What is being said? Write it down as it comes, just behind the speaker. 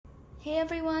Hey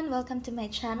everyone, welcome to my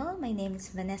channel. My name is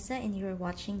Vanessa and you are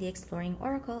watching the Exploring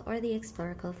Oracle, or the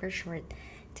Exploracle for short.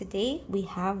 Today we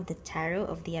have the Tarot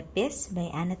of the Abyss by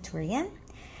Anna Turian.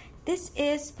 This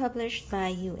is published by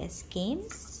US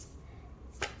Games.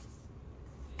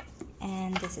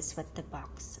 And this is what the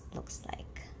box looks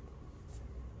like.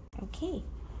 Okay.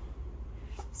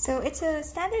 So it's a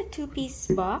standard two-piece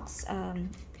box.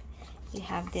 You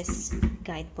have this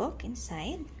guidebook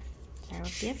inside, Tarot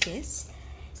of the Abyss.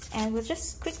 And we'll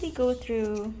just quickly go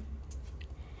through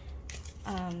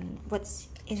what's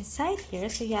inside here.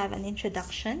 So you have an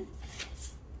introduction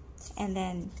and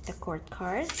then the court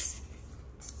cards.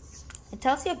 It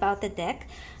tells you about the deck.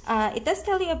 It does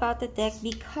tell you about the deck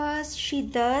because she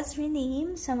does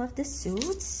rename some of the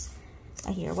suits.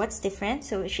 Here, what's different?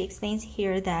 So she explains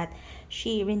here that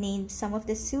she renamed some of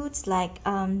the suits, like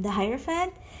the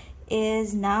Hierophant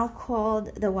is now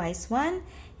called the Wise One,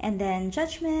 and then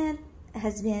Judgment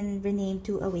has been renamed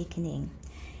to Awakening,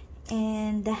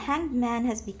 and the Hanged Man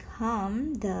has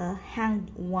become the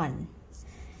Hanged One.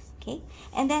 Okay,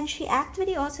 and then she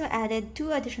actually also added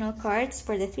 2 additional cards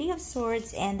for the 3 of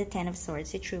Swords and the 10 of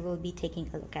Swords, which we will be taking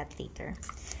a look at later.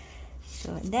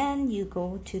 So then you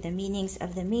go to the meanings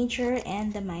of the major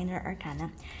and the minor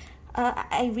arcana.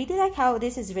 I really like how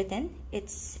this is written.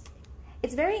 It's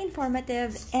very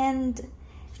informative, and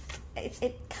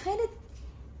it kind of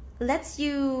lets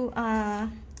you,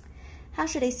 how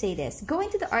should I say this? Go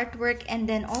into the artwork and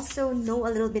then also know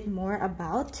a little bit more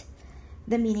about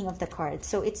the meaning of the card.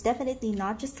 So it's definitely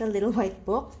not just a little white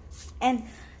book. And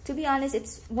to be honest,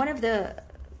 it's one of the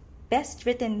best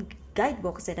written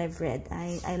guidebooks that I've read.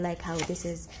 I like how this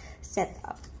is set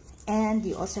up. And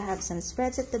you also have some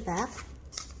spreads at the back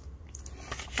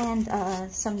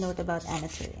and some note about Anna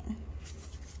Turian.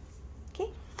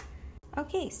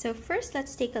 Okay, so first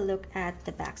let's take a look at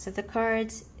the backs of the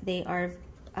cards. They are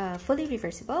fully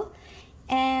reversible,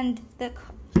 and the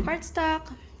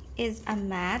cardstock is a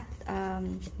matte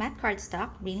cardstock,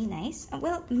 really nice.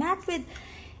 Well, matte with,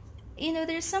 you know,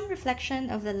 there's some reflection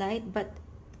of the light, but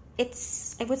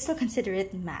I would still consider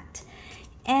it matte.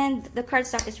 And the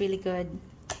cardstock is really good.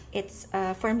 It's,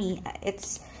 for me,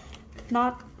 it's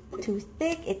not too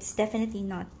thick, it's definitely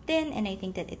not thin, and I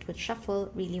think that it would shuffle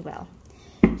really well.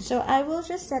 So I will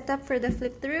just set up for the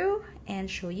flip through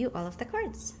and show you all of the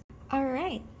cards.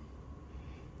 Alright,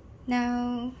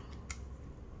 now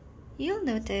you'll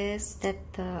notice that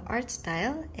the art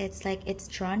style, it's like it's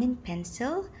drawn in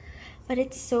pencil, but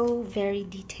it's so very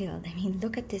detailed. I mean,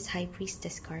 look at this High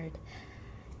Priestess card.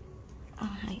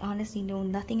 I honestly know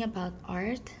nothing about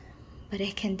art, but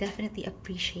I can definitely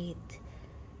appreciate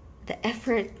the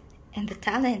effort and the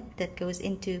talent that goes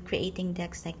into creating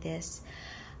decks like this.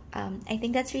 I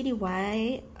think that's really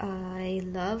why I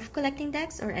love collecting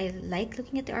decks, or I like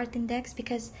looking at the art in decks,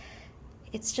 because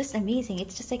it's just amazing.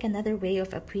 It's just like another way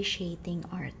of appreciating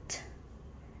art.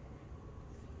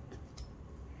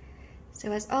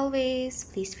 So as always,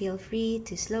 please feel free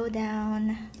to slow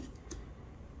down,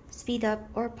 speed up,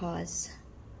 or pause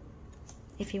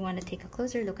if you want to take a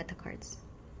closer look at the cards.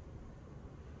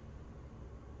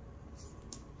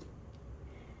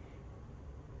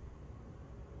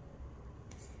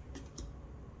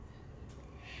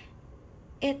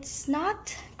 It's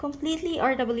not completely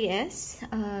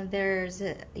RWS. There's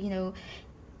you know,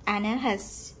 Anna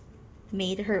has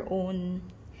made her own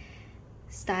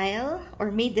style,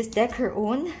 or made this deck her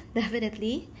own,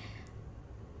 definitely.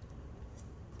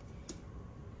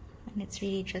 And it's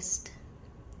really just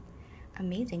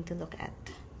amazing to look at.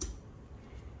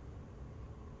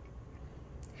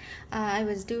 I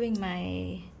was doing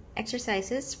my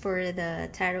exercises for the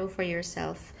Tarot for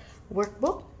Yourself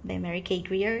workbook by Mary Kay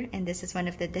Greer, and this is one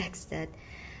of the decks that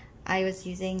I was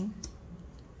using,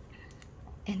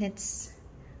 and it's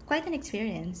quite an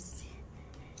experience.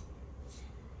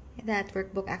 That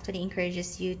workbook actually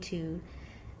encourages you to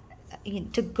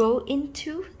go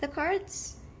into the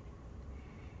cards,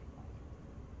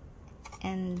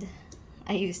 and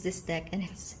I use this deck, and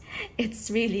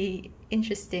it's really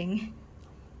interesting.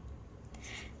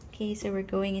 Okay, so we're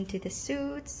going into the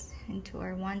suits, into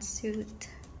our one suit.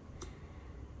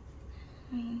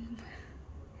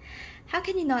 How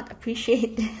can you not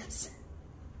appreciate this?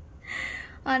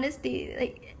 Honestly,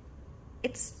 like,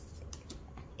 it's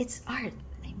art.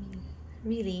 I mean,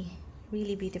 really,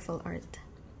 really beautiful art.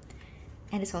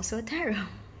 And it's also a tarot.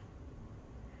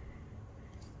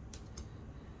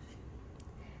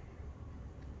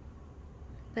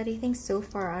 But I think so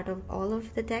far, out of all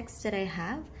of the decks that I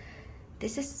have,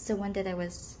 this is the one that I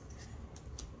was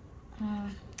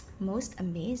most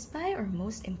amazed by, or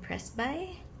most impressed by.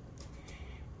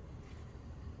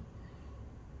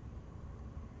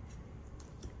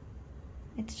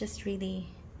 It's just really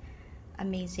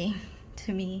amazing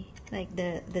to me. Like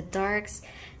the darks,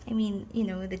 I mean, you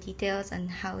know, the details on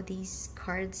how these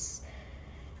cards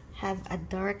have a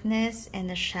darkness and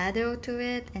a shadow to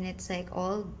it, and it's like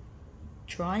all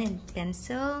drawn in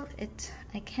pencil.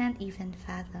 I can't even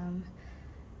fathom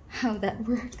how that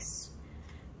works.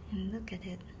 And look at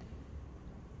it.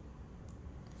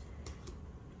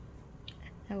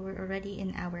 Now we're already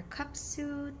in our cup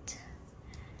suit.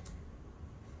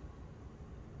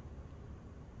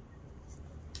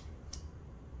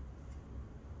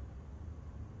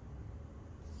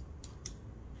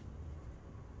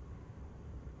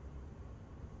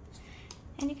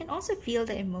 And you can also feel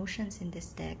the emotions in this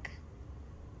deck,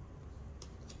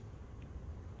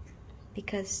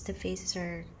 because the faces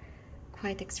are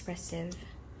quite expressive.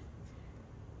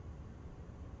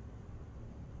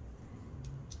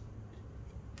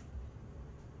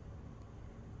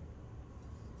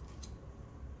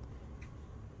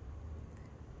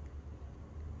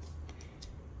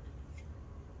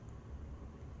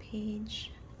 Page,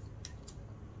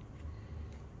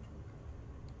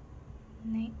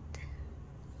 Knight,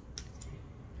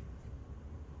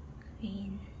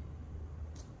 Queen,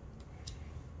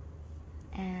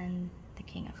 and the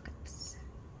King of Cups.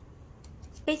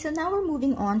 Okay, so now we're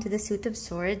moving on to the Suit of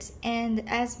Swords, and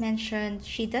as mentioned,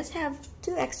 she does have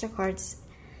 2 extra cards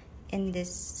in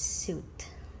this suit.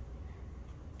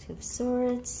 2 of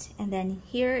Swords, and then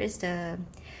here is the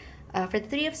for the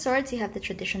 3 of Swords, you have the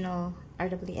traditional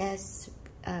RWS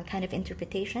kind of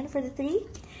interpretation for the 3,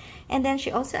 and then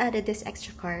she also added this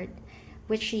extra card,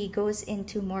 which she goes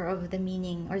into more of the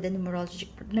meaning or the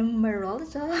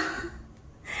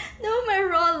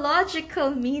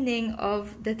numerological meaning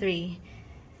of the 3.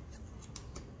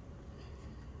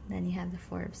 Then you have the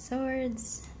 4 of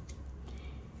Swords,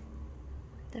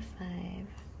 the 5,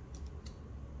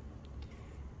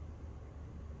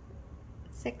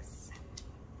 6.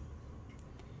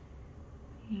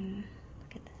 Look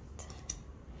at that.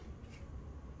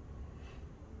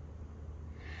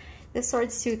 The sword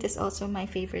suit is also my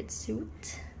favorite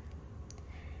suit,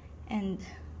 and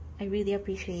I really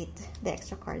appreciate the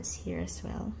extra cards here as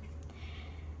well.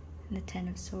 And the 10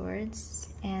 of Swords,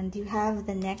 and you have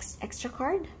the next extra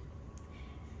card,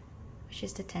 which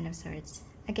is the 10 of Swords.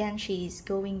 Again, she's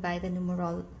going by the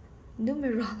numerology.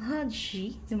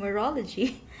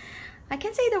 I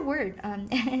can't say the word.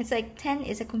 It's like 10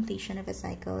 is a completion of a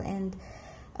cycle, and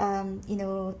you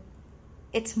know,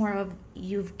 it's more of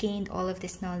you've gained all of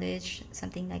this knowledge,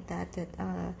 something like that.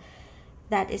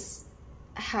 That is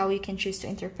how you can choose to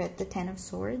interpret the 10 of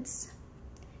Swords,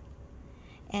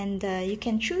 and you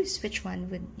can choose which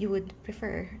one you would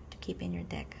prefer to keep in your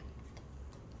deck.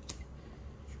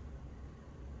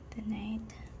 The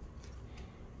Knight,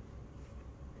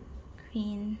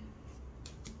 Queen,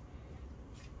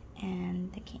 and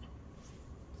the King.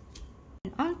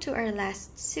 And on to our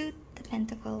last suit, the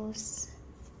Pentacles.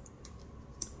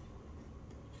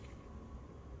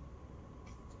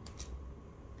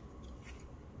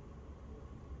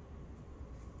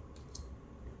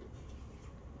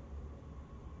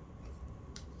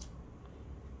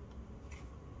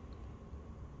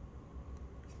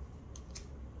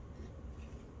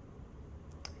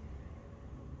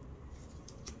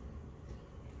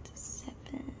 The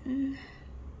 7.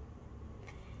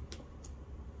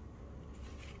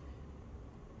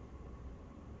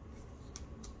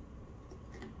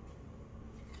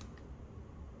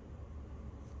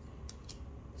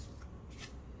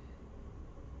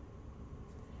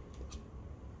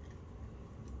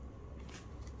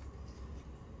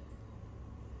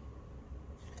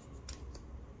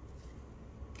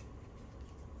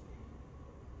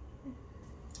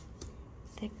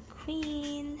 The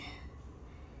Queen,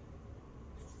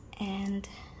 and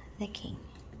the King.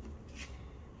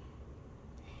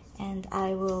 And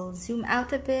I will zoom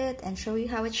out a bit and show you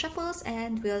how it shuffles,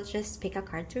 and we'll just pick a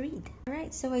card to read.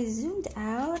 Alright, so I zoomed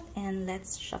out, and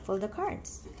let's shuffle the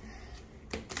cards.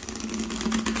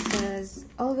 So as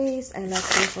always, I like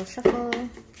to riffle shuffle,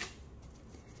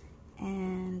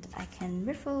 and I can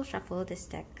riffle shuffle this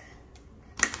deck.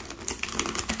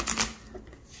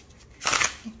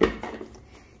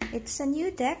 It's a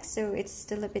new deck, so it's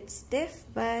still a bit stiff,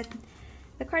 but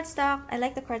the cardstock, I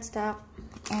like the cardstock,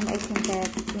 and I think that,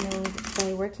 you know,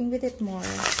 by working with it more,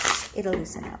 it'll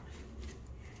loosen up.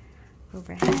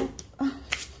 Overhead. Oh.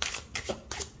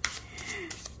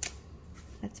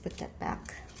 Let's put that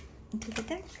back into the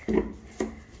deck.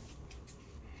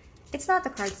 It's not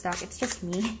the cardstock, it's just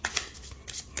me.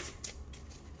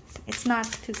 It's not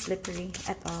too slippery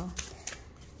at all.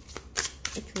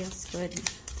 It feels good.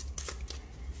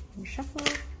 And shuffle.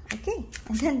 Okay,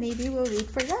 and then maybe we'll read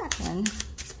for that one.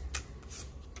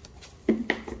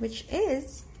 which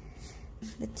is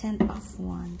the 10 of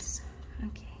Wands.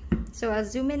 Okay, so I'll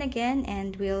zoom in again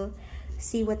and we'll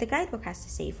see what the guidebook has to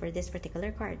say for this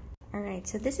particular card. All right,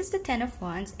 so this is the 10 of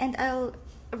Wands, and I'll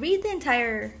read the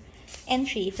entire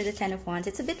entry for the 10 of Wands.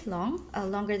 It's a bit long,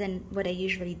 longer than what I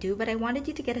usually do, but I wanted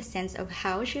you to get a sense of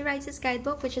how she writes this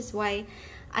guidebook, which is why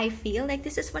I feel like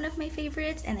this is one of my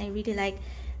favorites, and I really like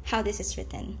how this is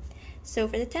written. So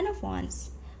for the 10 of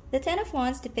Wands, the 10 of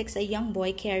Wands depicts a young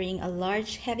boy carrying a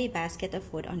large, heavy basket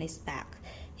of wood on his back.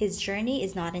 His journey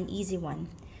is not an easy one.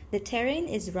 The terrain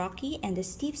is rocky, and the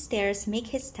steep stairs make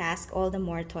his task all the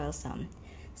more toilsome.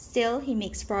 Still, he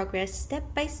makes progress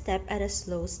step by step at a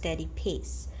slow, steady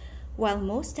pace. While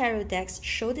most tarot decks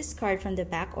show this card from the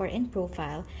back or in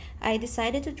profile, I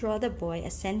decided to draw the boy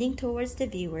ascending towards the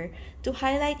viewer to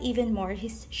highlight even more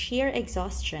his sheer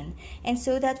exhaustion, and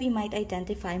so that we might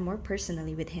identify more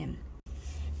personally with him.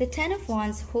 The 10 of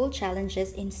Wands hold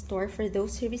challenges in store for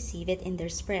those who receive it in their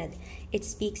spread. It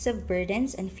speaks of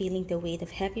burdens and feeling the weight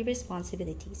of heavy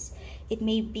responsibilities. It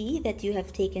may be that you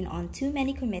have taken on too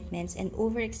many commitments and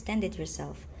overextended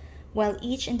yourself. While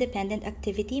each independent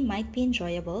activity might be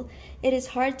enjoyable, it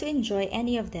is hard to enjoy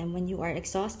any of them when you are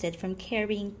exhausted from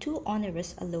carrying too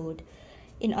onerous a load.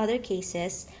 In other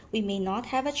cases, we may not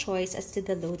have a choice as to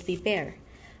the load we bear.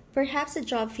 Perhaps a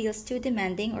job feels too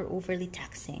demanding or overly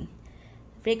taxing.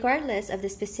 Regardless of the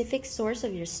specific source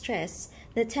of your stress,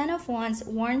 the 10 of Wands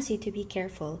warns you to be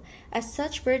careful, as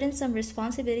such burdensome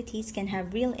responsibilities can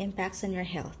have real impacts on your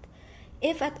health.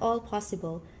 If at all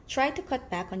possible, try to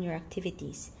cut back on your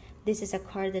activities. This is a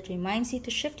card that reminds you to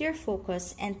shift your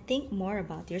focus and think more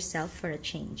about yourself for a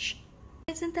change.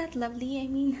 Isn't that lovely? I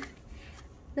mean,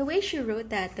 the way she wrote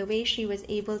that, the way she was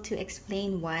able to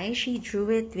explain why she drew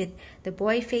it with the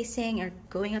boy facing or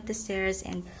going up the stairs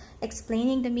and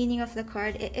explaining the meaning of the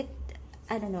card,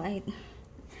 I don't know,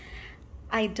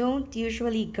 I don't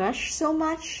usually gush so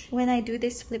much when I do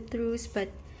these flip throughs, but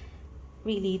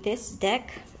really this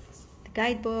deck, the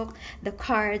guidebook, the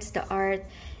cards, the art,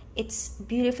 it's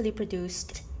beautifully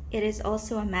produced. It is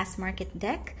also a mass market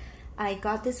deck. I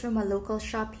got this from a local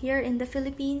shop here in the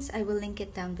Philippines. I will link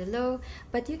it down below,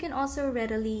 but you can also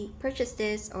readily purchase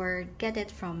this or get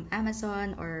it from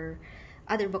Amazon or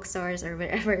other bookstores or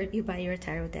wherever you buy your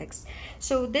tarot decks.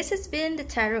 So this has been the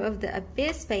Tarot of the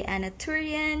Abyss by Anna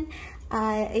Turian.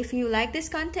 If you like this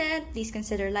content, please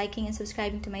consider liking and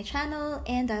subscribing to my channel,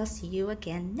 and I'll see you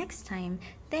again next time.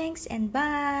 Thanks and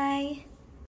bye!